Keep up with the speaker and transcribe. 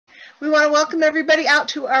We want to welcome everybody out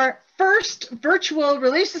to our first virtual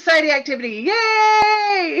Relief Society activity.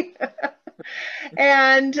 Yay!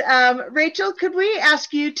 And Rachel, could we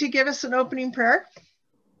ask you to give us an opening prayer?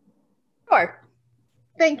 Sure.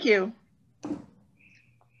 Thank you.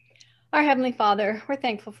 Our Heavenly Father, we're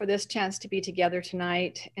thankful for this chance to be together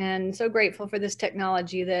tonight, and so grateful for this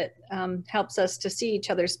technology that helps us to see each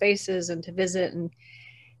other's faces and to visit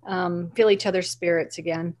and feel each other's spirits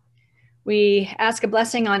again. We ask a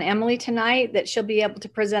blessing on Emily tonight, that she'll be able to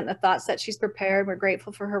present the thoughts that she's prepared. We're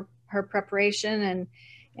grateful for her preparation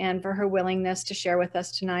and for her willingness to share with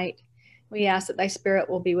us tonight. We ask that thy spirit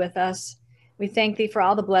will be with us. We thank thee for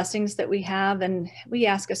all the blessings that we have, and we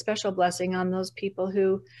ask a special blessing on those people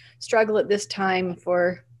who struggle at this time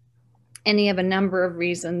for any of a number of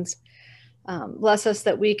reasons. Bless us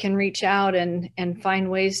that we can reach out and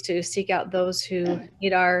find ways to seek out those who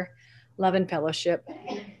need our love and fellowship.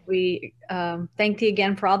 We thank thee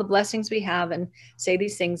again for all the blessings we have, and say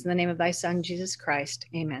these things in the name of thy Son, Jesus Christ.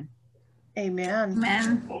 Amen. Amen.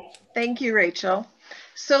 Amen. Thank you, Rachel.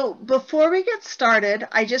 So before we get started,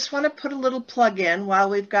 I just want to put a little plug in while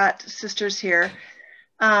we've got sisters here.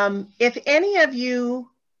 If any of you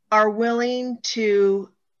are willing to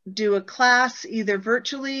do a class either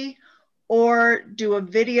virtually or do a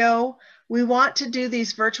video, we want to do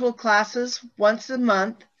these virtual classes once a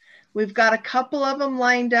month. We've got a couple of them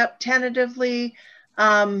lined up tentatively.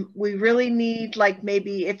 We really need, like,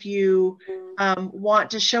 maybe if you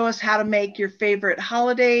want to show us how to make your favorite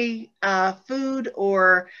holiday food,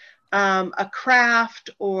 or a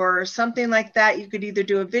craft or something like that, you could either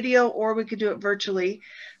do a video or we could do it virtually.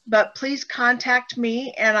 But please contact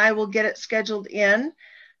me and I will get it scheduled in.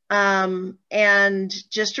 And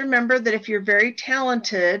just remember that if you're very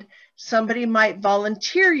talented, somebody might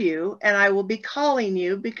volunteer you, and I will be calling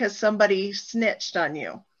you because somebody snitched on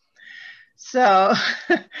you. So,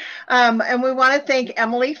 and we want to thank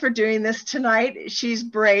Emily for doing this tonight. She's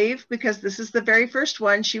brave because this is the very first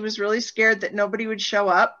one. She was really scared that nobody would show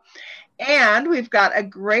up. And we've got a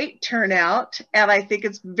great turnout, and I think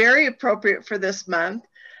it's very appropriate for this month.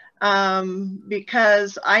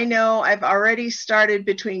 Because I know I've already started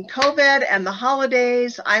between COVID and the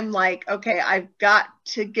holidays. I'm like, okay, I've got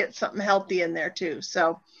to get something healthy in there too.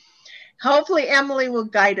 So hopefully Emily will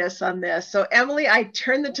guide us on this. So Emily, I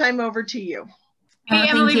turn the time over to you. Hey,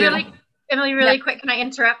 Emily, really Yep. quick, can I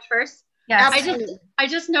interrupt first? Yes. I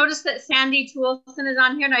just noticed that Sandy Toolson is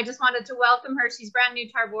on here, and I just wanted to welcome her. She's brand new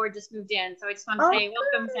to our board, just moved in. So I just want to say,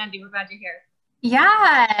 welcome, Sandy. We're glad you're here.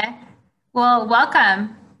 Yeah. Well,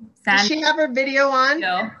 welcome, Does Sandy. she have her video on?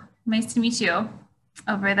 Nice to meet you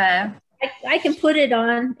over the... I can put it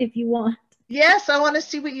on if you want. Yes, I want to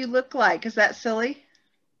see what you look like. Is that silly?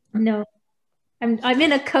 No, I'm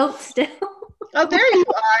in a coat still. Oh, there you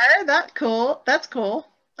are. That's cool. That's cool.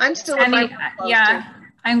 I'm still in my clothes yeah. too.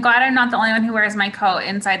 I'm glad I'm not the only one who wears my coat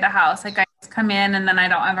inside the house. Like, I just come in and then I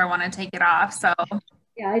don't ever want to take it off. So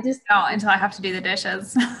Yeah, I just don't until I have to do the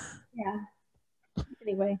dishes. yeah.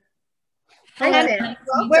 Anyway, Hi, And Sandy.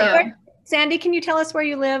 where, Sandy, can you tell us where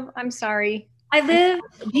you live? I'm sorry. I live.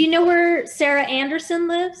 Do you know where Sarah Anderson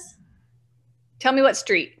lives? Tell me what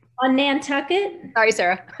street. On Nantucket. Sorry,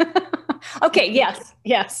 Sarah. Okay, yes.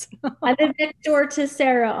 I live next door to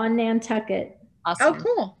Sarah on Nantucket. Awesome. Oh,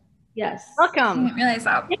 cool. Yes. I Welcome. didn't realize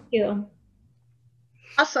that. Thank you.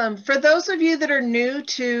 Awesome. For those of you that are new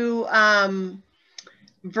to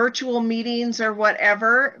virtual meetings or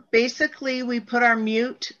whatever, basically we put our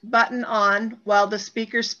mute button on while the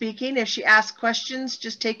speaker's speaking. If she asks questions,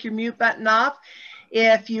 just take your mute button off.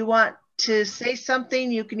 If you want to say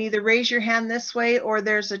something, you can either raise your hand this way, or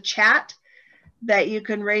there's a chat that you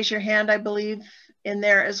can raise your hand, I believe, in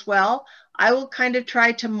there as well. I will kind of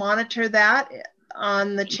try to monitor that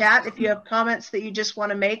on the chat. If you have comments that you just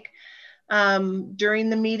want to make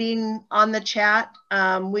during the meeting on the chat,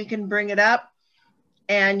 we can bring it up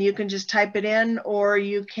and you can just type it in, or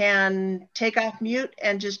you can take off mute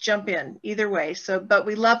and just jump in, either way. So, but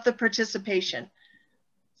we love the participation.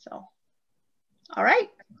 So, all right.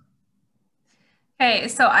 Okay,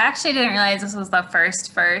 so I actually didn't realize this was the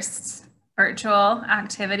first virtual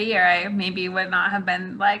activity, or I maybe would not have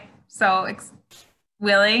been like so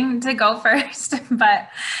willing to go first, but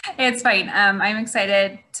it's fine. I'm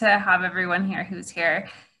excited to have everyone here who's here.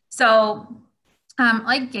 So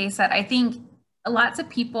like Gay said, I think lots of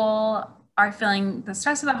people are feeling the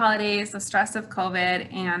stress of the holidays, the stress of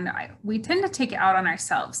COVID, and we tend to take it out on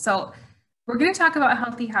ourselves. So we're going to talk about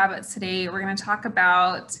healthy habits today. We're going to talk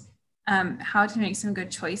about how to make some good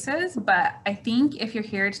choices. But I think if you're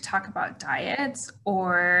here to talk about diets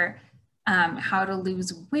or how to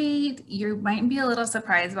lose weight. You might be a little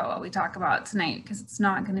surprised about what we talk about tonight because it's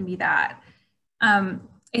not going to be that.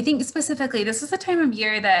 I think specifically, this is the time of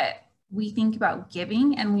year that we think about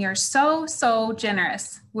giving, and we are so, so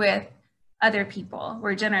generous with other people.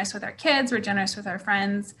 We're generous with our kids, we're generous with our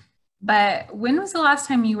friends. But when was the last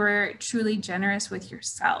time you were truly generous with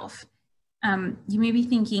yourself? You may be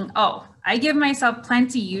thinking, oh, I give myself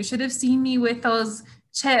plenty. You should have seen me with those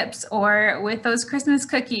chips or with those Christmas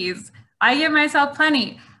cookies. I give myself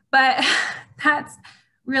plenty. But that's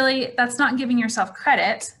not giving yourself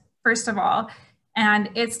credit, first of all. And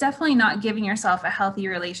it's definitely not giving yourself a healthy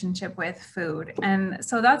relationship with food. And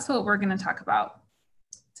so that's what we're going to talk about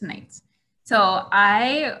tonight. So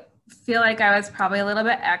I feel like I was probably a little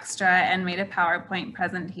bit extra and made a PowerPoint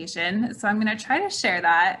presentation. So I'm going to try to share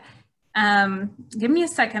that. Give me a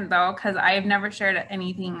second though, because I have never shared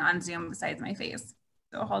anything on Zoom besides my face.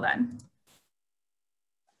 So hold on.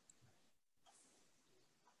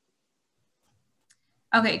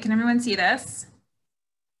 Okay, can everyone see this?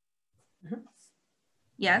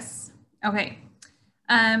 Yes. Okay.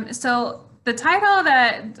 So the title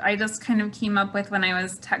that I just kind of came up with when I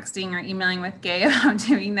was texting or emailing with Gay about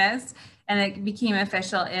doing this, and it became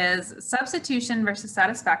official, is Substitution versus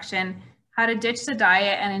Satisfaction: How to Ditch the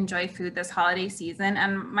Diet and Enjoy Food This Holiday Season.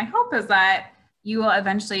 And my hope is that you will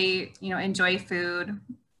eventually, enjoy food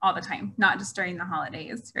all the time, not just during the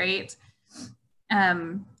holidays, right?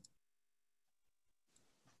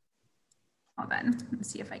 Hold on, let's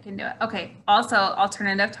see if I can do it. Okay, also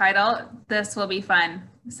alternative title, This Will Be Fun,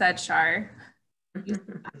 said Shar.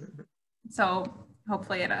 So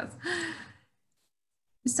hopefully it is.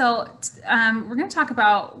 So we're going to talk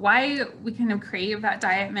about why we kind of crave that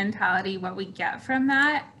diet mentality, what we get from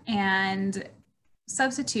that, and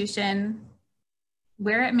substitution,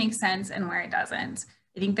 where it makes sense and where it doesn't.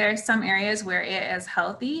 I think there are some areas where it is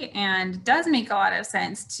healthy and does make a lot of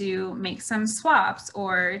sense to make some swaps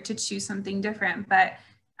or to choose something different. But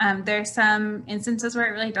there's some instances where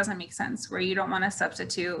it really doesn't make sense, where you don't want to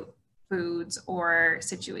substitute foods or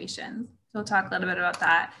situations. So we'll talk a little bit about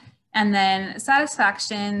that. And then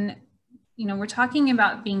satisfaction, we're talking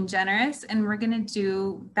about being generous, and we're going to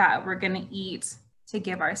do that. We're going to eat to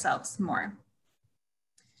give ourselves more.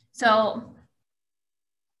 So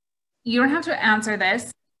you don't have to answer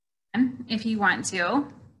this if you want to.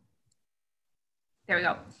 There we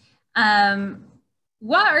go.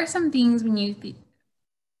 What are some things when you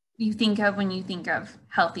think of when you think of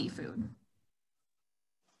healthy food?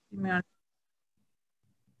 If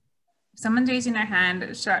someone's raising their hand,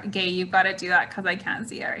 Gay, you've got to do that because I can't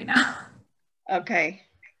see it right now. Okay,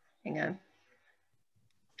 hang on.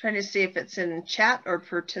 Trying to see if it's in chat or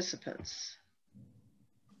participants.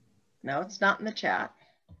 No, it's not in the chat.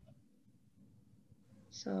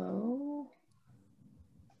 So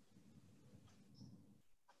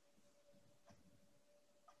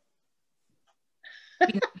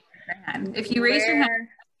if you raise your hand,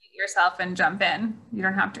 unmute yourself and jump in. You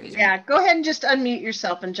don't have to raise your hand. Yeah, go ahead and just unmute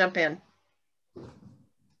yourself and jump in.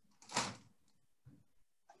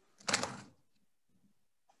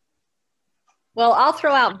 Well, I'll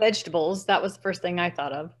throw out vegetables. That was the first thing I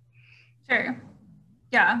thought of. Sure.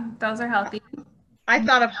 Yeah, those are healthy. I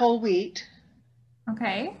thought of whole wheat.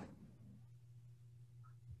 Okay.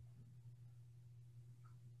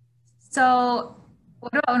 So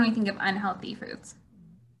what about when we think of unhealthy foods?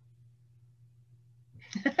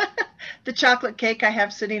 The chocolate cake I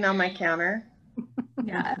have sitting on my counter.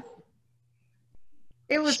 Yeah.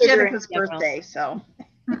 It was Sugar Jennifer's birthday, so.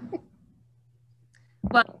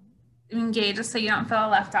 Well, Gay, just so you don't feel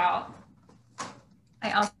left out,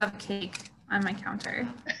 I also have cake on my counter.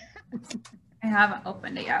 I haven't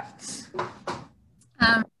opened it yet.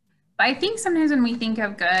 But I think sometimes when we think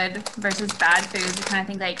of good versus bad foods, we kind of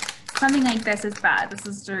think like something like this is bad. This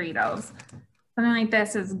is Doritos. Something like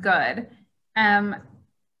this is good.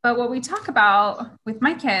 But what we talk about with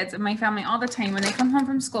my kids and my family all the time when they come home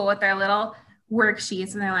from school with their little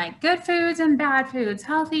worksheets and they're like, good foods and bad foods,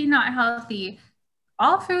 healthy, not healthy.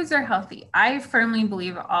 All foods are healthy. I firmly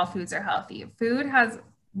believe all foods are healthy. Food has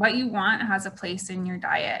what you want, has a place in your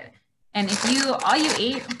diet. And if all you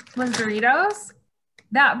ate was Doritos,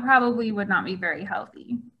 that probably would not be very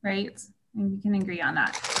healthy, right? And we can agree on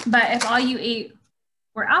that. But if all you ate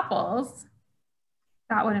were apples,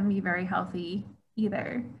 that wouldn't be very healthy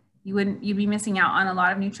either. You'd be missing out on a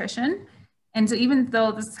lot of nutrition. And so even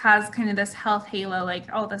though this has kind of this health halo, like,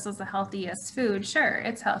 oh, this is the healthiest food, sure,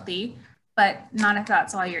 it's healthy, but not if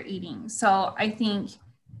that's all you're eating. So I think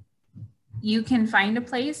you can find a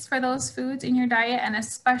place for those foods in your diet, and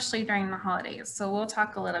especially during the holidays. So we'll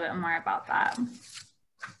talk a little bit more about that.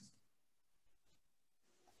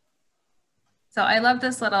 So I love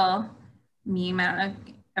this little meme. I don't know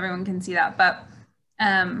if everyone can see that, but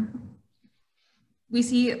we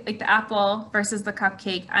see like the apple versus the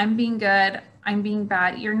cupcake. I'm being good, I'm being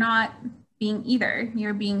bad. You're not being either.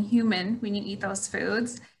 You're being human when you eat those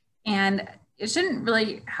foods. And it shouldn't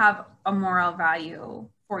really have a moral value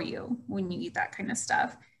for you when you eat that kind of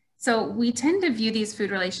stuff. So we tend to view these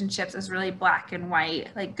food relationships as really black and white,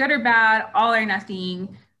 like good or bad, all or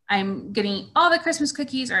nothing. I'm going to eat all the Christmas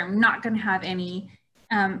cookies or I'm not going to have any.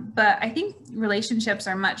 But I think relationships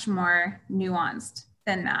are much more nuanced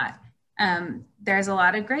than that. There's a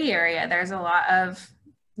lot of gray area. There's a lot of,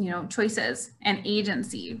 choices and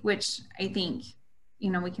agency, which I think,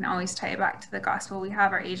 we can always tie it back to the gospel. We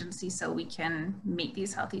have our agency so we can make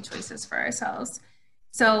these healthy choices for ourselves.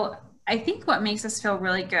 So I think what makes us feel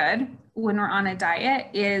really good when we're on a diet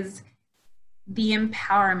is the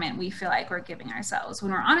empowerment we feel like we're giving ourselves.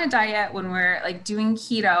 When we're on a diet, when we're like doing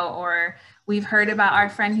keto, or we've heard about our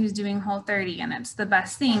friend who's doing Whole30 and it's the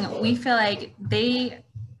best thing, we feel like they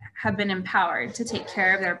have been empowered to take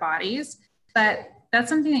care of their bodies. But that's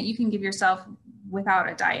something that you can give yourself without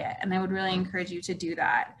a diet. And I would really encourage you to do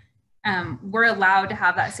that. We're allowed to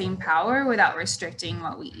have that same power without restricting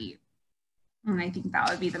what we eat. And I think that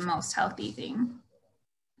would be the most healthy thing.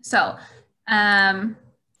 So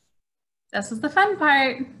this is the fun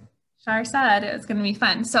part. Shar said it was going to be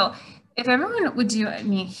fun. So if everyone would do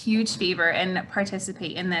me a huge favor and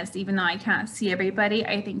participate in this, even though I can't see everybody,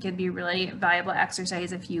 I think it'd be really valuable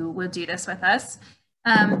exercise if you would do this with us.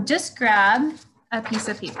 Just grab a piece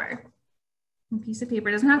of paper. A piece of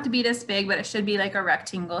paper doesn't have to be this big, but it should be like a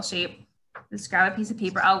rectangle shape. Just grab a piece of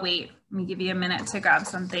paper. I'll wait. Let me give you a minute to grab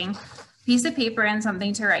something. Piece of paper and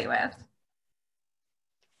something to write with.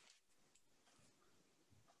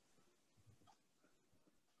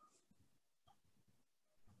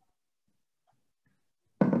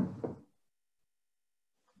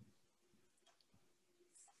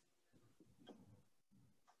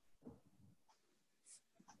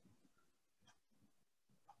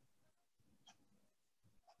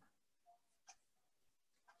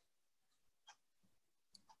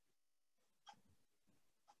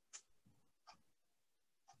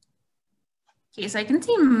 Okay, so I can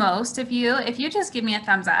see most of you. If you just give me a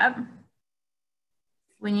thumbs up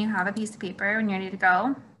when you have a piece of paper, when you're ready to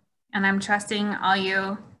go. And I'm trusting all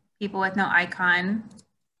you people with no icon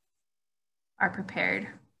are prepared.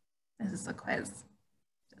 This is a quiz.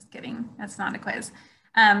 Just kidding, that's not a quiz.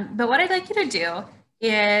 But what I'd like you to do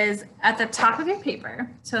is at the top of your paper,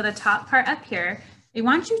 so the top part up here, I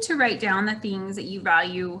want you to write down the things that you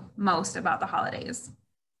value most about the holidays.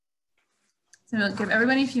 So we'll give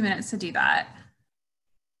everybody a few minutes to do that.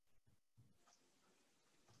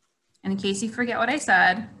 And in case you forget what I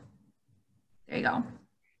said, there you go.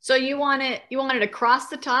 So you want it across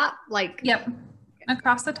the top, like? Yep,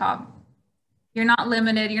 across the top. You're not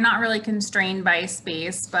limited, you're not really constrained by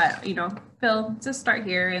space, but Phil, just start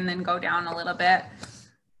here and then go down a little bit.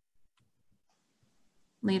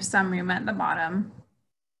 Leave some room at the bottom.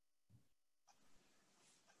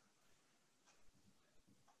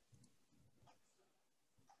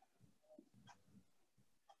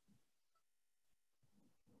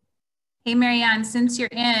 Hey, Marianne, since you're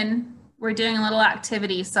in, we're doing a little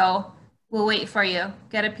activity, so we'll wait for you.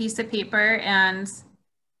 Get a piece of paper and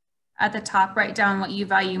at the top, write down what you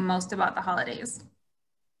value most about the holidays.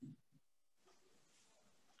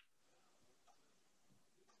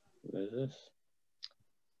 What is this?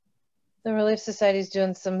 The Relief Society is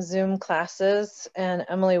doing some Zoom classes, and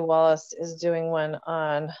Emily Wallis is doing one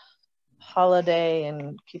on holiday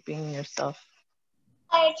and keeping yourself.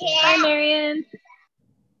 Hi, Marion.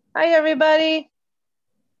 Hi, everybody.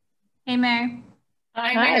 Hey, Mary.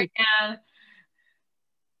 Hi, Hi. Marianne.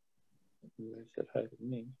 You said hi to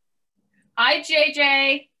me. Hi,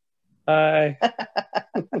 JJ. Hi.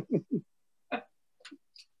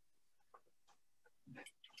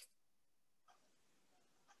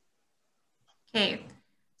 Okay,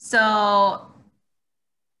 so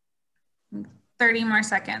 30 more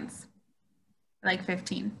seconds, like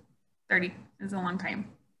 15. 30 is a long time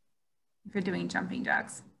if you're doing jumping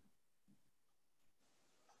jacks.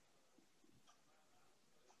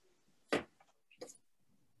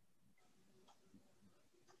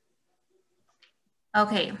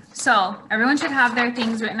 Okay, so everyone should have their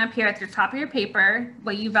things written up here at the top of your paper,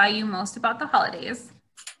 what you value most about the holidays.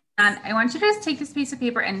 And I want you to just take this piece of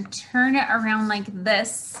paper and turn it around like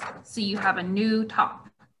this so you have a new top.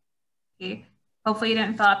 Okay, hopefully you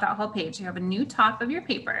didn't fill out that whole page. You have a new top of your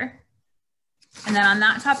paper. And then on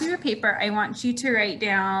that top of your paper, I want you to write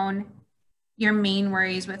down your main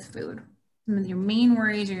worries with food. Some of your main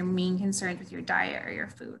worries or your main concerns with your diet or your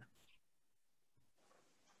food.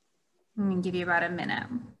 I'm gonna give you about a minute.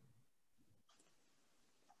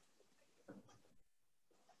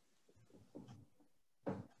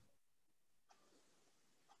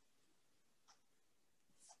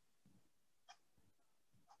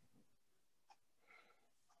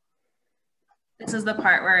 This is the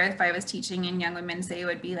part where if I was teaching in Young Women's Day, it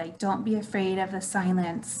would be like, don't be afraid of the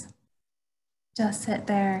silence. Just sit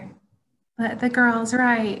there. Let the girls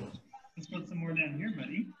write. Let's put some more down here,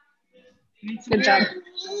 buddy. Good job.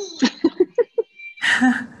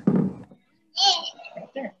 Right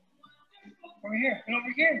there. Over here. And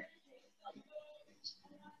over here.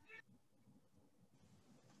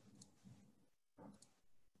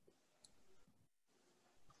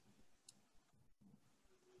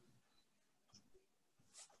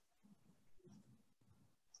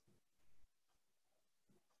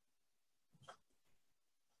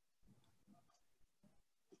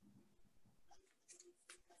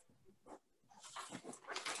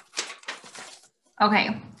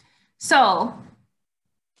 Okay, so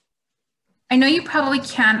I know you probably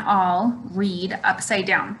can't all read upside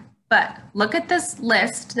down, but look at this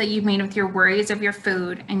list that you've made with your worries of your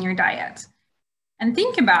food and your diet. And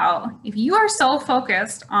think about, if you are so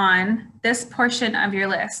focused on this portion of your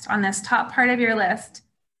list, on this top part of your list,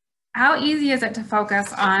 how easy is it to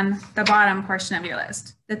focus on the bottom portion of your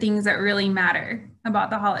list, the things that really matter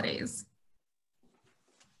about the holidays?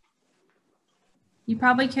 You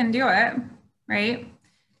probably can do it, right?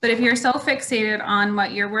 But if you're so fixated on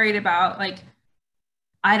what you're worried about, like,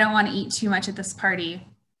 I don't want to eat too much at this party.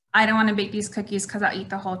 I don't want to bake these cookies because I'll eat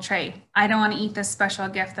the whole tray. I don't want to eat this special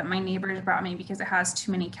gift that my neighbors brought me because it has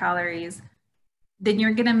too many calories. Then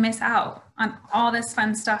you're going to miss out on all this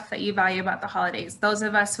fun stuff that you value about the holidays. Those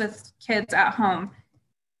of us with kids at home,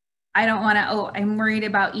 I don't want to, oh, I'm worried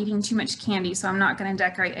about eating too much candy, so I'm not going to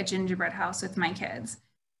decorate a gingerbread house with my kids.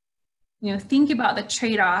 You know, think about the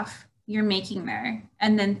trade-off you're making there,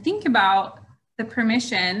 and then think about the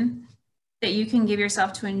permission that you can give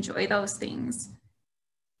yourself to enjoy those things,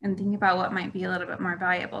 and think about what might be a little bit more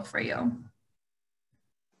valuable for you.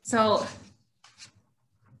 So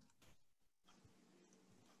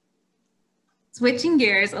switching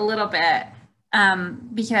gears a little bit,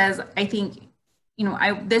 because I think, you know,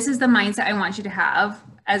 this is the mindset I want you to have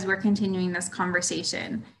as we're continuing this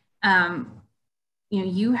conversation. You know,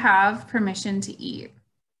 you have permission to eat.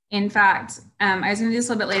 In fact, I was gonna do this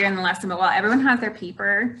a little bit later in the lesson, but while everyone has their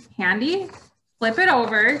paper handy, flip it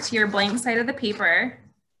over to your blank side of the paper.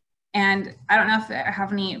 And I don't know if I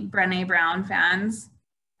have any Brené Brown fans.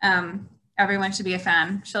 Everyone should be a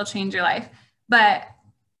fan. She'll change your life. But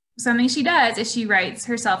something she does is she writes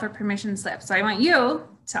herself a permission slip. So I want you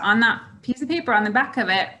to, on that piece of paper on the back of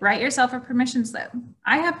it, write yourself a permission slip.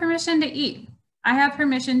 I have permission to eat. I have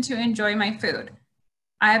permission to enjoy my food.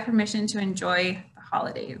 I have permission to enjoy the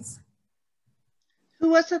holidays. Who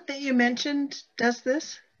was it that you mentioned does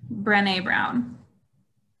this? Brené Brown.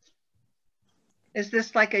 Is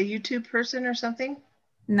this like a YouTube person or something?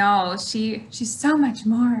 No, she's so much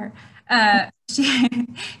more.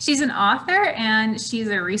 She's an author and she's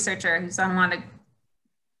a researcher who's done a lot of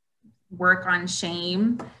work on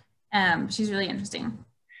shame. She's really interesting.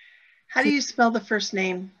 How do you spell the first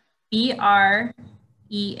name? Brene.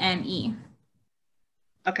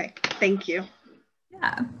 Okay, thank you.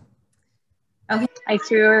 Yeah. Okay. I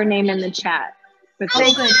threw her name in the chat.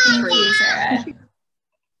 Oh, good. Thank you, Sarah.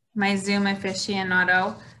 My Zoom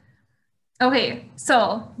aficionado. Okay,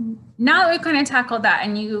 so now that we've kind of tackled that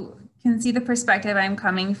and you can see the perspective I'm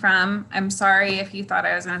coming from, I'm sorry if you thought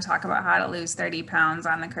I was going to talk about how to lose 30 pounds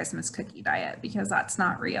on the Christmas cookie diet, because that's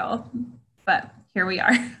not real, but here we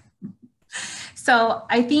are. So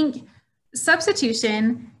I think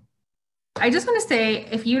substitution, I just want to say,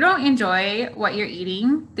 if you don't enjoy what you're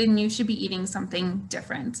eating, then you should be eating something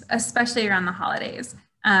different, especially around the holidays.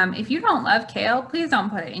 If you don't love kale, please don't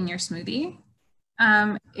put it in your smoothie.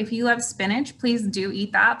 If you love spinach, please do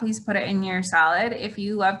eat that. Please put it in your salad. If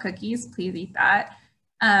you love cookies, please eat that.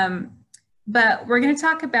 But we're going to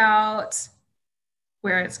talk about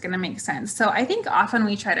where it's going to make sense. So I think often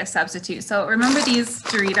we try to substitute. So remember these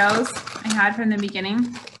Doritos I had from the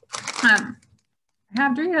beginning? I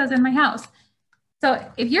have Doritos in my house. So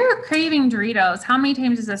if you're craving Doritos, how many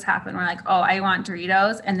times does this happen? We're like, oh, I want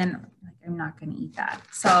Doritos, and then like, I'm not going to eat that.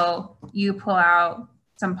 So you pull out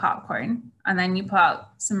some popcorn, and then you pull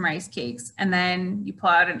out some rice cakes, and then you pull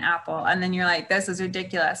out an apple, and then you're like, this is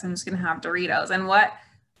ridiculous. I'm just going to have Doritos. And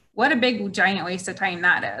what a big giant waste of time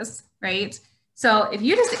that is, right? So if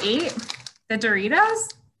you just ate the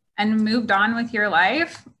Doritos and moved on with your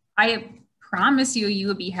life, I promise you, you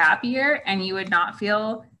would be happier and you would not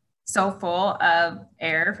feel so full of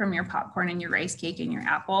air from your popcorn and your rice cake and your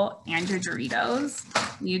apple and your Doritos,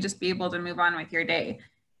 you just be able to move on with your day.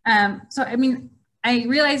 So, I mean, I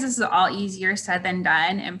realize this is all easier said than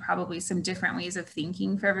done, and probably some different ways of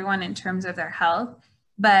thinking for everyone in terms of their health,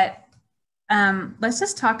 but let's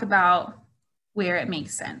just talk about where it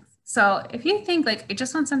makes sense. So if you think like, I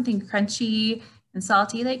just want something crunchy and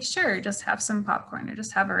salty, like sure, just have some popcorn or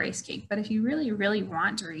just have a rice cake. But if you really, really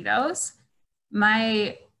want Doritos,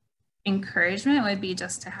 my encouragement would be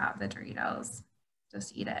just to have the Doritos,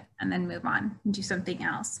 just eat it and then move on and do something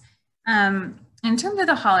else. In terms of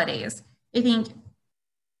the holidays, I think,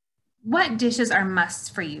 what dishes are musts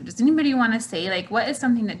for you? Does anybody want to say, like, what is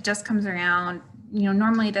something that just comes around, you know,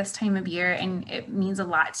 normally this time of year and it means a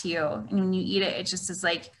lot to you? And when you eat it, it just is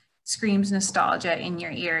like screams nostalgia in your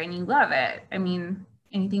ear and you love it. I mean,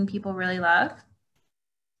 anything people really love?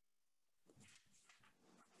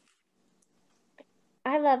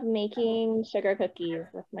 I love making sugar cookies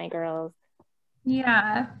with my girls.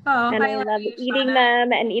 Yeah. Oh, and I love eating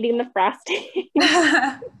them and eating the frosting.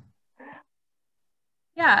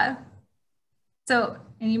 Yeah. So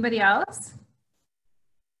anybody else?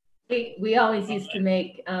 We always used to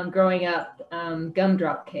make, growing up,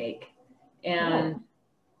 gumdrop cake. And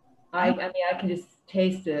I mean, I can just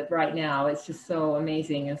taste it right now. It's just so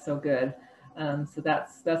amazing and so good. So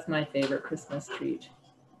that's my favorite Christmas treat.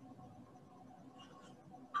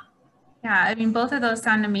 Yeah, I mean, both of those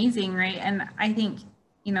sound amazing, right? And I think,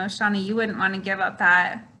 you know, Shauna, you wouldn't want to give up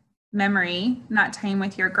that memory, not time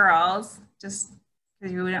with your girls, just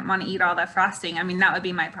because you wouldn't want to eat all the frosting. I mean, that would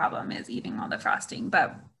be my problem, is eating all the frosting.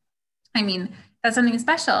 But I mean, that's something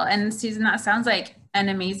special. And Susan, that sounds like an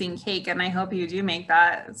amazing cake. And I hope you do make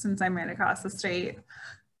that, since I'm right across the street.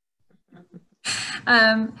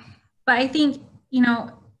 But I think, you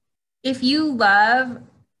know, if you love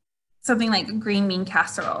something like green bean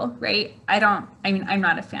casserole, right? I mean, I'm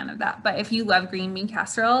not a fan of that, but if you love green bean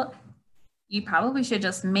casserole, you probably should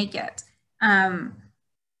just make it.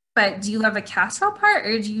 But do you love the casserole part,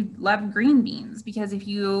 or do you love green beans? Because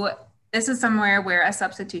this is somewhere where a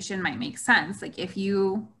substitution might make sense. Like if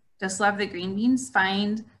you just love the green beans,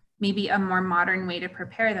 find maybe a more modern way to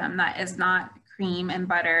prepare them that is not cream and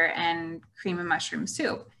butter and cream and mushroom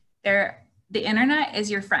soup. The internet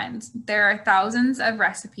is your friend. There are thousands of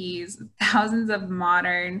recipes, thousands of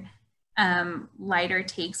modern, lighter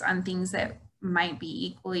takes on things that might be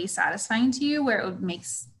equally satisfying to you, where it would make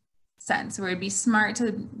sense, where it'd be smart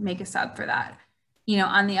to make a sub for that. You know,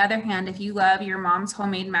 on the other hand, if you love your mom's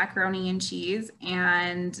homemade macaroni and cheese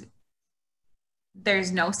and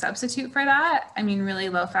there's no substitute for that, I mean, really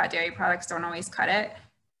low-fat dairy products don't always cut it.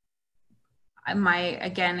 My,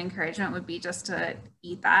 again, encouragement would be just to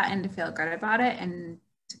eat that and to feel good about it and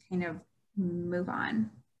to kind of move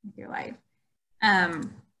on with your life. Oh,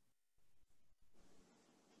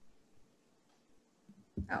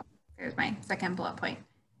 there's my second bullet point.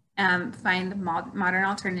 Find modern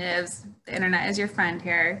alternatives. The internet is your friend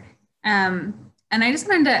here. And I just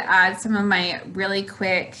wanted to add some of my really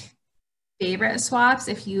quick favorite swaps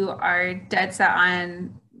if you are dead set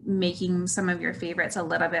on making some of your favorites a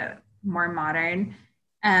little bit more modern.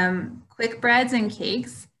 Quick breads and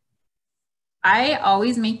cakes. I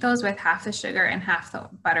always make those with half the sugar and half the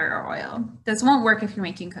butter or oil. This won't work if you're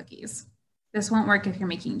making cookies. This won't work if you're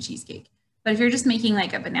making cheesecake. But if you're just making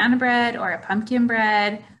like a banana bread or a pumpkin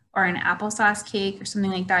bread or an applesauce cake or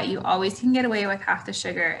something like that, you always can get away with half the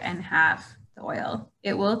sugar and half the oil.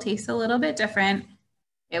 It will taste a little bit different.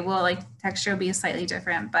 It will, like, texture will be slightly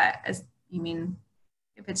different, but if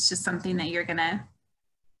it's just something that you're gonna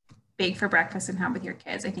bake for breakfast and have with your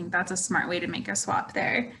kids, I think that's a smart way to make a swap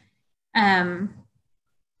there. And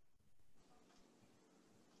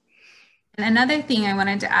another thing I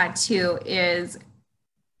wanted to add too is,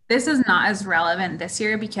 this is not as relevant this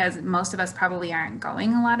year because most of us probably aren't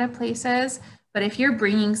going a lot of places, but if you're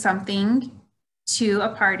bringing something to a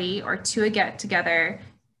party or to a get together,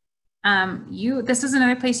 this is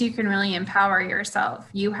another place you can really empower yourself.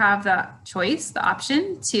 You have the choice, the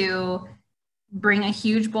option to bring a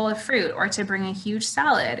huge bowl of fruit or to bring a huge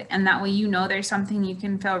salad. And that way, you know, there's something you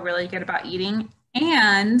can feel really good about eating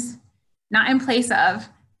and not in place of,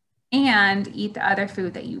 and eat the other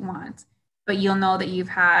food that you want. But you'll know that you've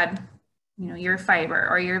had, you know, your fiber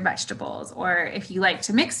or your vegetables, or if you like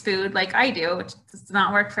to mix food like I do, which does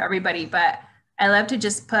not work for everybody, but I love to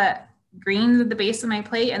just put greens at the base of my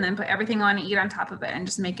plate and then put everything on and eat on top of it and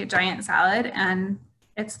just make a giant salad. And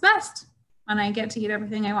it's the best when I get to eat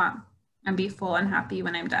everything I want and be full and happy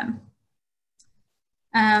when I'm done.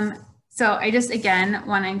 So I just, again,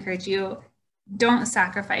 want to encourage you, don't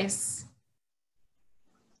sacrifice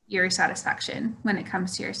your satisfaction when it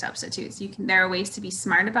comes to your substitutes. There are ways to be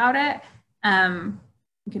smart about it.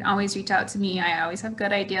 You can always reach out to me. I always have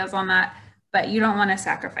good ideas on that, but you don't want to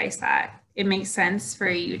sacrifice that. It makes sense for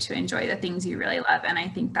you to enjoy the things you really love. And I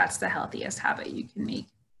think that's the healthiest habit you can make.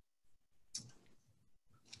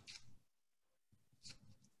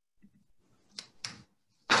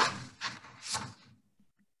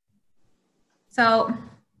 So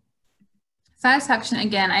satisfaction,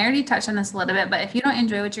 again, I already touched on this a little bit, but if you don't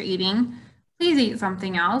enjoy what you're eating, please eat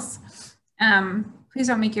something else. Please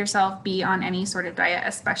don't make yourself be on any sort of diet,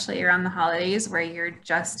 especially around the holidays where you're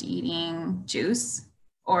just eating juice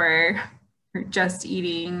or you're just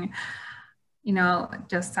eating, you know,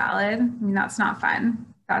 just salad. I mean, that's not fun.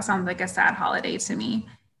 That sounds like a sad holiday to me.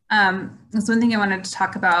 That's one thing I wanted to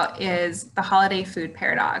talk about is the holiday food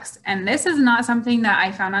paradox. And this is not something that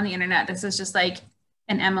I found on the internet. This is just like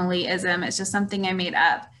an Emily-ism. It's just something I made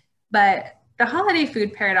up. But the holiday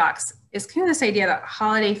food paradox is kind of this idea that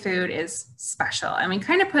holiday food is special. And we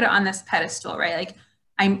kind of put it on this pedestal, right? Like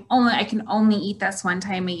I can only eat this one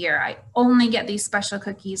time a year. I only get these special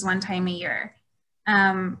cookies one time a year.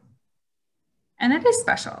 And it is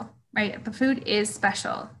special, right? The food is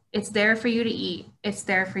special. It's there for you to eat. It's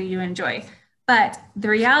there for you to enjoy. But the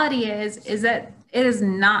reality is that it is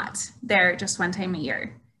not there just one time a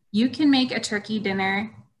year. You can make a turkey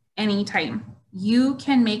dinner anytime. You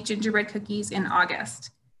can make gingerbread cookies in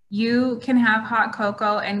August. You can have hot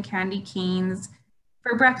cocoa and candy canes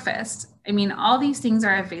for breakfast. I mean, all these things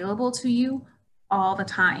are available to you all the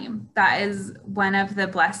time. That is one of the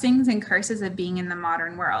blessings and curses of being in the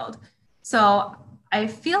modern world. So I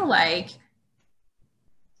feel like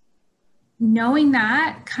knowing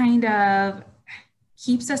that kind of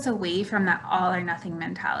keeps us away from that all or nothing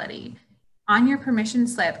mentality. On your permission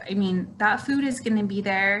slip, I mean, that food is going to be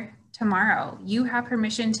there tomorrow. You have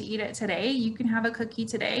permission to eat it today. You can have a cookie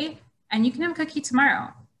today, and you can have a cookie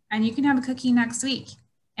tomorrow, and you can have a cookie next week.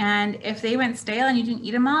 And if they went stale and you didn't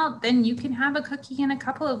eat them all, then you can have a cookie in a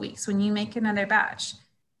couple of weeks when you make another batch.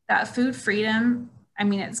 That food freedom, I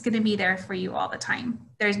mean, it's going to be there for you all the time.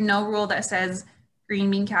 There's no rule that says green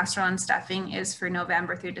bean casserole and stuffing is for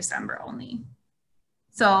November through December only.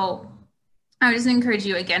 So I would just encourage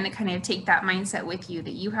you again to kind of take that mindset with you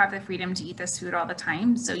that you have the freedom to eat this food all the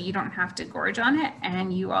time. So you don't have to gorge on it,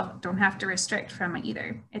 and you all don't have to restrict from it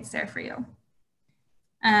either. It's there for you.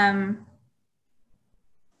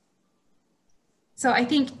 So I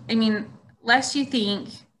think, I mean, lest you think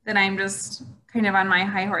that I'm just kind of on my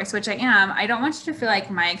high horse, which I am, I don't want you to feel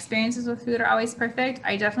like my experiences with food are always perfect.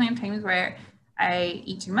 I definitely have times where I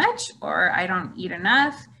eat too much or I don't eat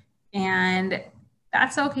enough, and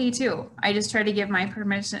that's okay too. I just try to give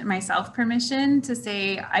myself permission to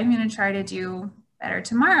say, I'm going to try to do better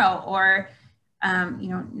tomorrow, or, you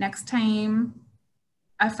know, next time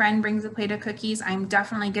a friend brings a plate of cookies, I'm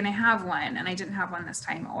definitely going to have one, and I didn't have one this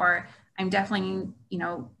time, or I'm definitely, you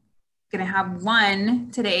know, going to have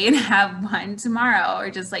one today and have one tomorrow, or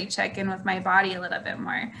just like check in with my body a little bit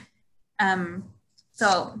more.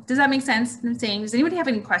 So does that make sense? I'm saying, does anybody have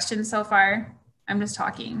any questions so far? I'm just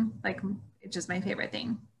talking, like, it's just my favorite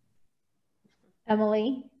thing.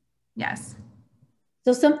 Emily? Yes.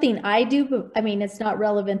 So something I do, but I mean, it's not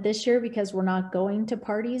relevant this year because we're not going to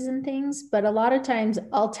parties and things, but a lot of times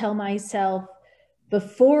I'll tell myself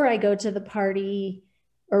before I go to the party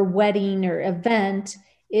or wedding or event,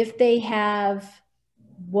 if they have,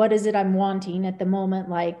 what is it I'm wanting at the moment,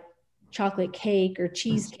 like chocolate cake or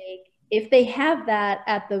cheesecake, if they have that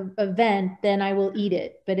at the event, then I will eat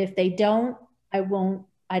it. But if they don't, I won't.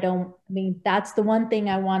 I mean, that's the one thing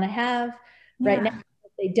I want to have right now.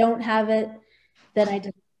 If they don't have it, then I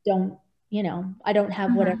just don't, you know, I don't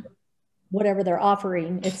have whatever they're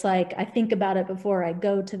offering. It's like, I think about it before I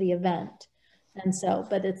go to the event. And so,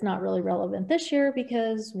 but it's not really relevant this year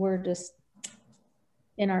because we're just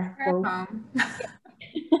in our home.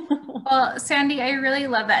 Well, Sandy, I really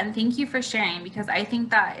love that. And thank you for sharing, because I think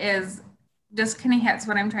that is just kind of hits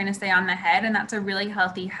what I'm trying to say on the head. And that's a really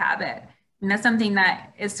healthy habit. And that's something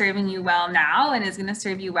that is serving you well now and is going to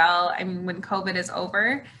serve you well, I mean, when COVID is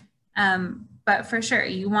over. But for sure,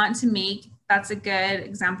 you want to make, that's a good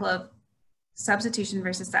example of substitution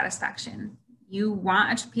versus satisfaction. You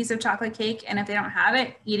want a piece of chocolate cake, and if they don't have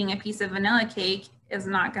it, eating a piece of vanilla cake is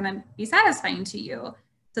not going to be satisfying to you.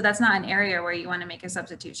 So that's not an area where you want to make a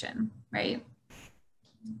substitution, right?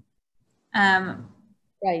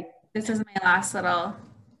 Right. This is my last little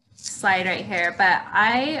slide right here, but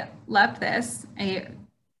I love this. I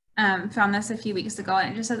found this a few weeks ago,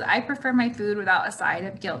 and it just says, I prefer my food without a side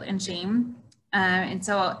of guilt and shame. And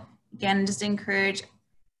so again, just encourage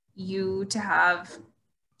you to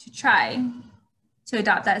try to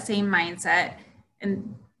adopt that same mindset.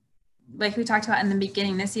 And like we talked about in the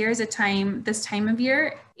beginning, this time of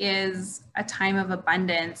year is a time of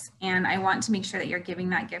abundance. And I want to make sure that you're giving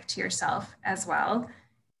that gift to yourself as well.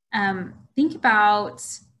 Think about,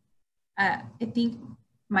 I think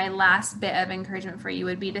my last bit of encouragement for you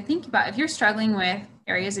would be to think about if you're struggling with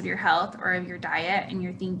areas of your health or of your diet and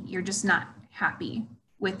you're just not happy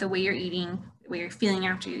with the way you're eating, the way you're feeling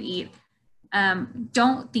after you eat.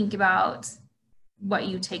 Don't think about what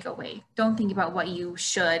you take away. Don't think about what you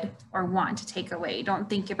should or want to take away. Don't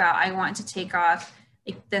think about, I want to take off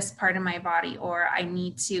like this part of my body, or I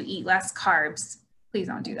need to eat less carbs. Please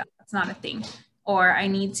don't do that. That's not a thing. Or I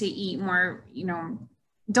need to eat more,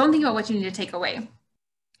 don't think about what you need to take away.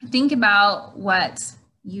 Think about what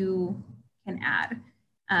you can add.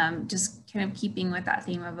 Just kind of keeping with that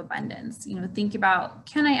theme of abundance. Think about,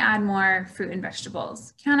 can I add more fruit and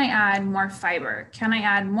vegetables? Can I add more fiber? Can I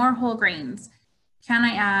add more whole grains? Can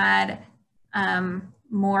I add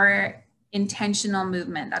more intentional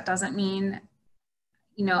movement? That doesn't mean,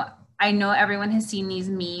 I know everyone has seen these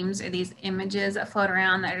memes or these images that float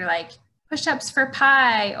around that are like push-ups for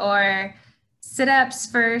pie or sit-ups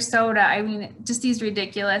for soda. I mean, just these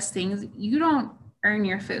ridiculous things. You don't earn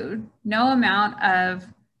your food. No amount of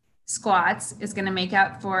squats is going to make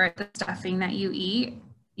up for the stuffing that you eat,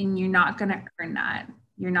 and you're not going to earn that.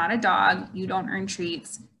 You're not a dog. You don't earn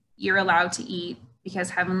treats. You're allowed to eat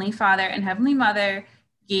because Heavenly Father and Heavenly Mother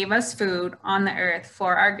gave us food on the earth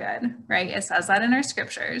for our good, right? It says that in our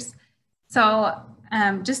scriptures. So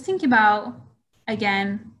just think about,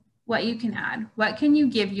 again, what you can add. What can you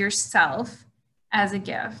give yourself as a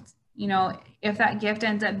gift? If that gift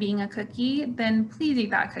ends up being a cookie, then please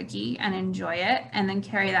eat that cookie and enjoy it, and then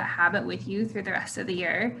carry that habit with you through the rest of the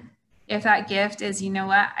year. If that gift is,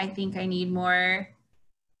 I think I need more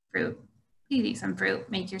fruit, please eat some fruit.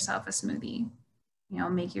 Make yourself a smoothie.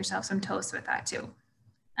 Make yourself some toast with that too.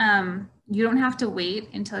 You don't have to wait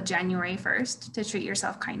until January 1st to treat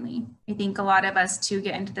yourself kindly. I think a lot of us too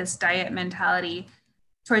get into this diet mentality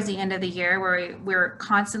towards the end of the year where we're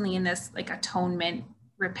constantly in this like atonement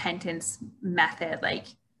repentance method, like,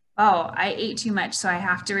 oh, I ate too much, so I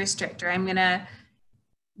have to restrict, or I'm gonna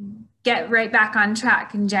get right back on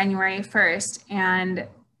track in January 1st. And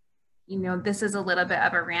this is a little bit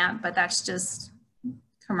of a rant, but that's just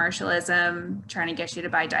commercialism trying to get you to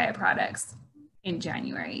buy diet products in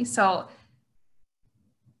January. So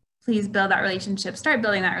please start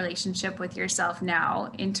building that relationship with yourself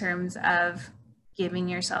now in terms of giving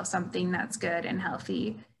yourself something that's good and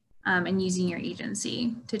healthy, and using your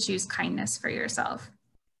agency to choose kindness for yourself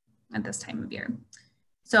at this time of year.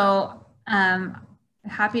 So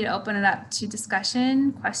happy to open it up to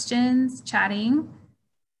discussion, questions, chatting.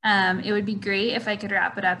 It would be great if I could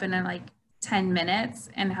wrap it up in like 10 minutes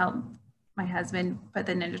and help my husband put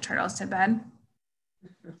the Ninja Turtles to bed.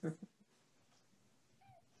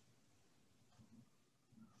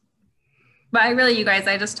 But you guys,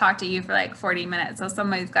 I just talked to you for like 40 minutes, so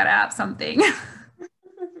somebody's got to have something.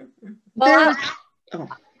 Well,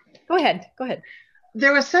 go ahead.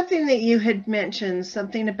 There was something that you had mentioned,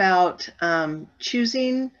 something about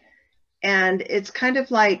choosing, and it's kind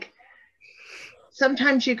of like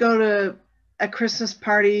sometimes you go to a Christmas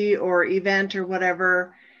party or event or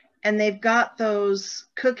whatever, and they've got those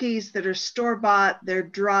cookies that are store-bought, they're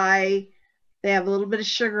dry, they have a little bit of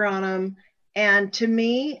sugar on them, and to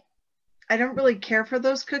me, I don't really care for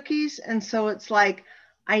those cookies, and so it's like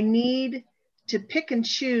I need to pick and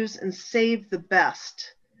choose and save the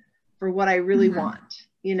best for what I really want.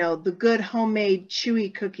 The good homemade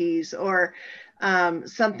chewy cookies or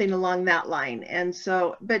something along that line. And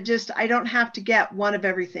so, but just, I don't have to get one of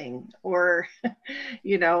everything or,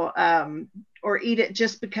 or eat it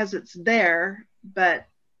just because it's there, but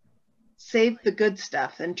save the good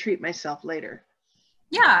stuff and treat myself later.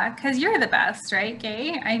 Yeah, because you're the best, right,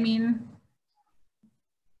 Gay? I mean,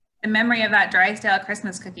 the memory of that dry stale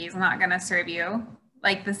Christmas cookie is not going to serve you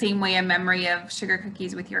like the same way a memory of sugar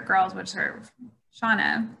cookies with your girls would serve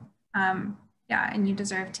Shauna. Yeah, and you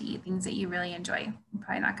deserve to eat things that you really enjoy. You're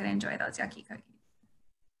probably not going to enjoy those yucky cookies.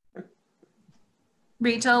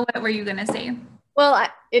 Rachel, what were you going to say? Well,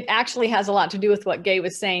 it actually has a lot to do with what Gay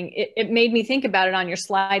was saying. It made me think about it on your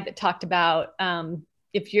slide that talked about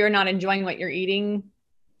if you're not enjoying what you're eating,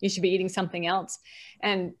 you should be eating something else.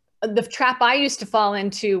 And the trap I used to fall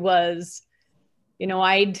into was,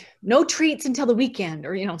 I'd no treats until the weekend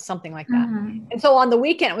or, something like that. Mm-hmm. And so on the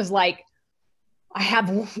weekend, it was like, I have,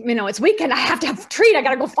 it's weekend. I have to have a treat. I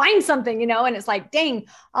got to go find something, and it's like, dang,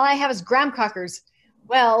 all I have is graham crackers.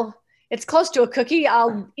 Well, it's close to a cookie.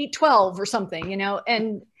 I'll eat 12 or something,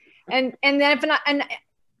 and then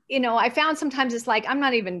you know, I found sometimes it's like,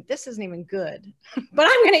 this isn't even good, but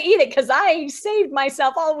I'm going to eat it because I saved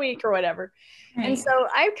myself all week or whatever. Right. And so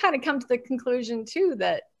I've kind of come to the conclusion too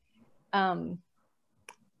that,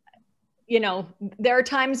 you know, there are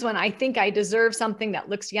times when I think I deserve something that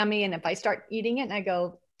looks yummy. And if I start eating it and I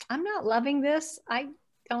go, I'm not loving this, I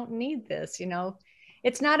don't need this, you know.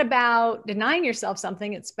 It's not about denying yourself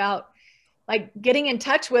something. It's about like getting in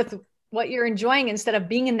touch with what you're enjoying instead of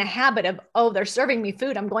being in the habit of, oh, they're serving me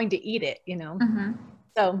food, I'm going to eat it, you know.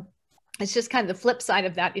 So it's just kind of the flip side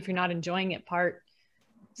of that. If you're not enjoying it part,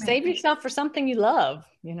 save yourself for something you love,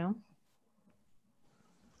 you know.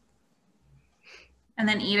 And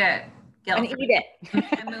then eat it. And eat it.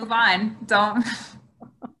 And move on. Don't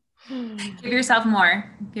give yourself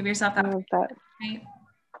more. Give yourself that. Right.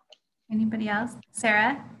 Anybody else?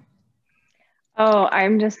 Sarah? Oh,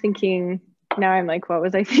 I'm just thinking, now I'm like, what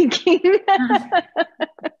was I thinking?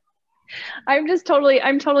 I'm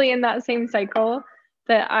totally in that same cycle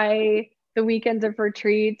that the weekends are for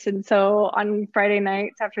treats. And so on Friday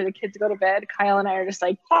nights after the kids go to bed, Kyle and I are just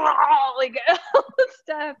like, oh, like all the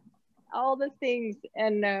stuff, all the things.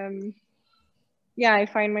 And yeah, I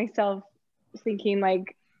find myself thinking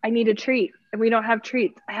like, I need a treat and we don't have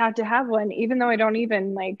treats. I have to have one, even though I don't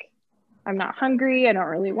even like, I'm not hungry. I don't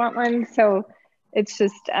really want one. So it's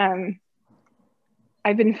just,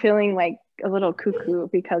 I've been feeling like a little cuckoo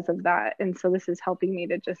because of that. And so this is helping me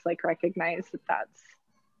to just like recognize that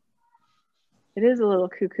it is a little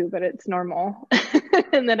cuckoo, but it's normal.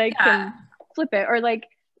 And that I can flip it, or like,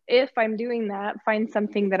 if I'm doing that, find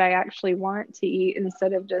something that I actually want to eat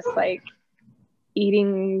instead of just like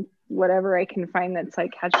eating whatever I can find that's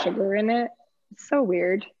like has sugar in it. It's so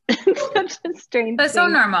weird. It's such a strange But thing. so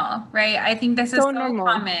normal, right? I think this is so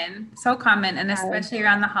common, and Yeah. especially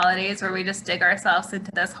around the holidays where we just dig ourselves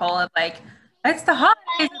into this hole of like, it's the holidays,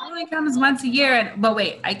 it only comes once a year, but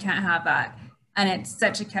wait, I can't have that. And it's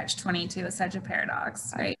such a catch-22, it's such a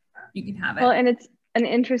paradox, right? You can have it. Well, and it's an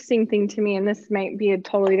interesting thing to me, and this might be a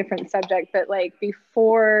totally different subject, but like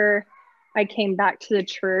before I came back to the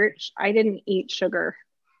church, I didn't eat sugar.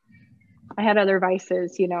 I had other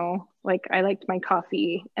vices, you know, like I liked my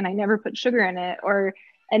coffee and I never put sugar in it,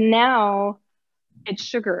 and now it's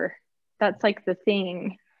sugar. That's like the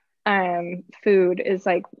thing. Food is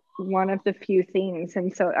like one of the few things.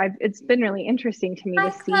 And so it's been really interesting to me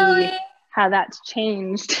to see how that's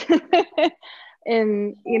changed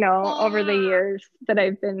in, you know, over the years that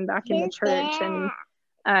I've been back in the church,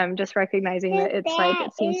 and just recognizing that it's like,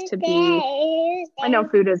 it seems to be, I know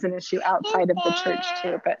food is an issue outside of the church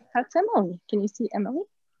too, but that's Emily. Can you see Emily?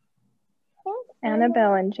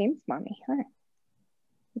 Annabelle and James' mommy. Hi.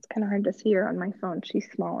 It's kind of hard to see her on my phone. She's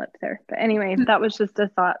small up there. But anyway, that was just a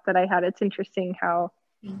thought that I had. It's interesting how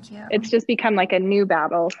it's just become like a new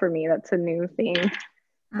battle for me. That's a new thing.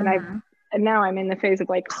 And now I'm in the phase of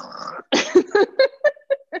like,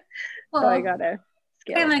 well, so I gotta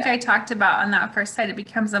scale and like back. I talked about on that first side, it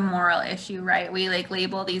becomes a moral issue, right? We like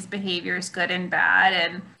label these behaviors good and bad,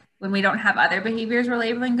 and when we don't have other behaviors we're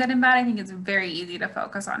labeling good and bad, I think it's very easy to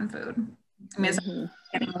focus on food. I mean, it's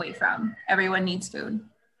getting away from. Everyone needs food,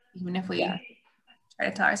 even if we try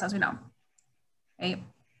to tell ourselves we don't. Right?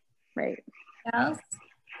 Right. Else?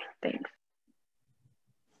 Thanks.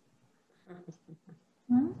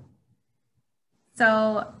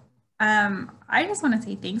 So I just want to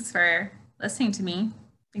say thanks for listening to me.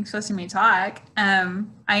 Thanks for listening to me talk. I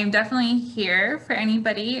am definitely here for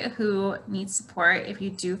anybody who needs support. If you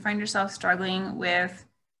do find yourself struggling with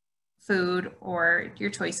food or your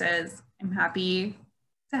choices, I'm happy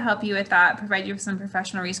to help you with that, provide you with some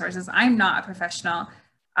professional resources. I'm not a professional.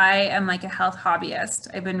 I am like a health hobbyist.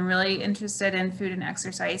 I've been really interested in food and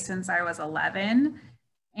exercise since I was 11.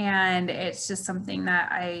 And it's just something that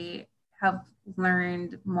I have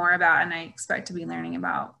learned more about, and I expect to be learning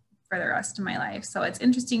about for the rest of my life. So it's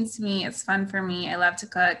interesting to me. It's fun for me. I love to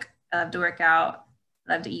cook. I love to work out.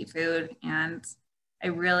 I love to eat food. And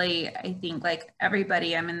I think like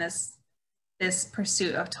everybody, I'm in this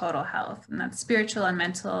pursuit of total health, and that's spiritual and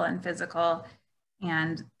mental and physical,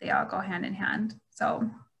 and they all go hand in hand. So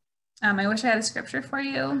I wish I had a scripture for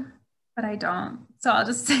you, but I don't. So I'll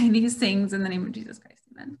just say these things in the name of Jesus Christ.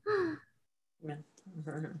 Amen. Amen.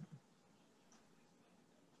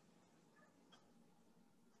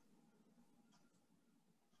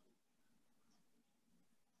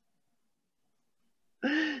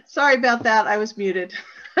 Sorry about that. I was muted.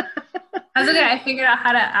 That's okay. I figured out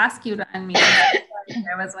how to ask you to unmute.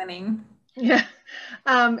 I was winning. Yeah.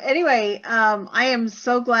 Anyway, I am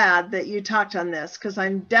so glad that you talked on this, because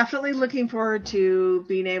I'm definitely looking forward to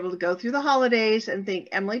being able to go through the holidays and think,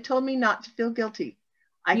 Emily told me not to feel guilty.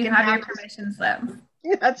 I You can have your permission slip.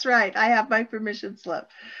 That's right. I have my permission slip.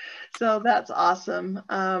 So that's awesome.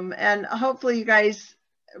 And hopefully you guys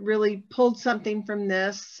really pulled something from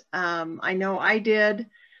this. I know I did.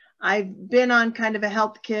 I've been on kind of a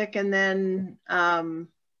health kick, and then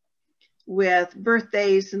with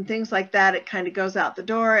birthdays and things like that, it kind of goes out the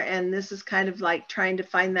door. And this is kind of like trying to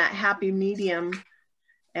find that happy medium.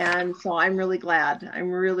 And so I'm really glad. I'm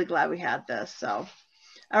really glad we had this. So,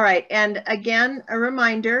 all right. And again, a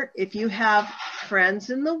reminder, if you have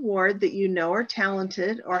friends in the ward that you know are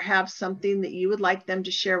talented or have something that you would like them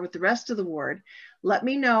to share with the rest of the ward, let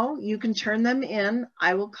me know. You can turn them in.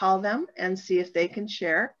 I will call them and see if they can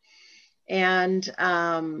share. And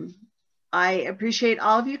I appreciate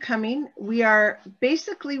all of you coming. We're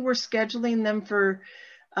scheduling them for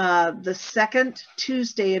the second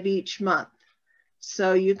Tuesday of each month.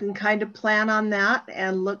 So you can kind of plan on that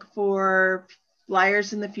and look for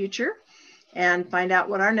flyers in the future and find out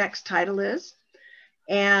what our next title is.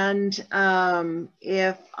 And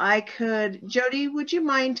if I could, Jody, would you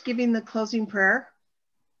mind giving the closing prayer?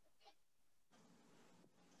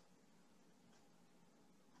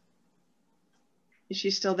 Is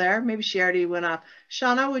she still there? Maybe she already went off.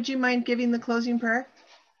 Shauna, would you mind giving the closing prayer?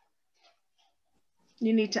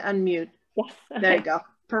 You need to unmute. Yes. Okay. There you go.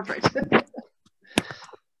 Perfect.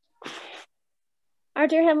 Our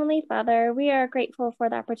dear Heavenly Father, we are grateful for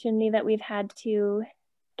the opportunity that we've had to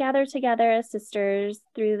gather together as sisters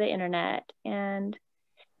through the internet. And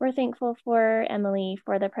we're thankful for Emily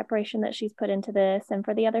for the preparation that she's put into this, and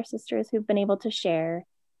for the other sisters who've been able to share,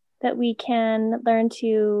 that we can learn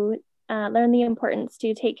the importance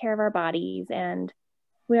to take care of our bodies. And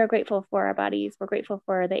we are grateful for our bodies. We're grateful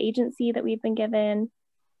for the agency that we've been given.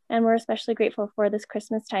 And we're especially grateful for this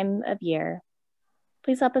Christmas time of year.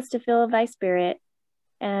 Please help us to feel thy spirit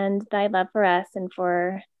and thy love for us and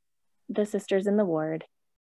for the sisters in the ward.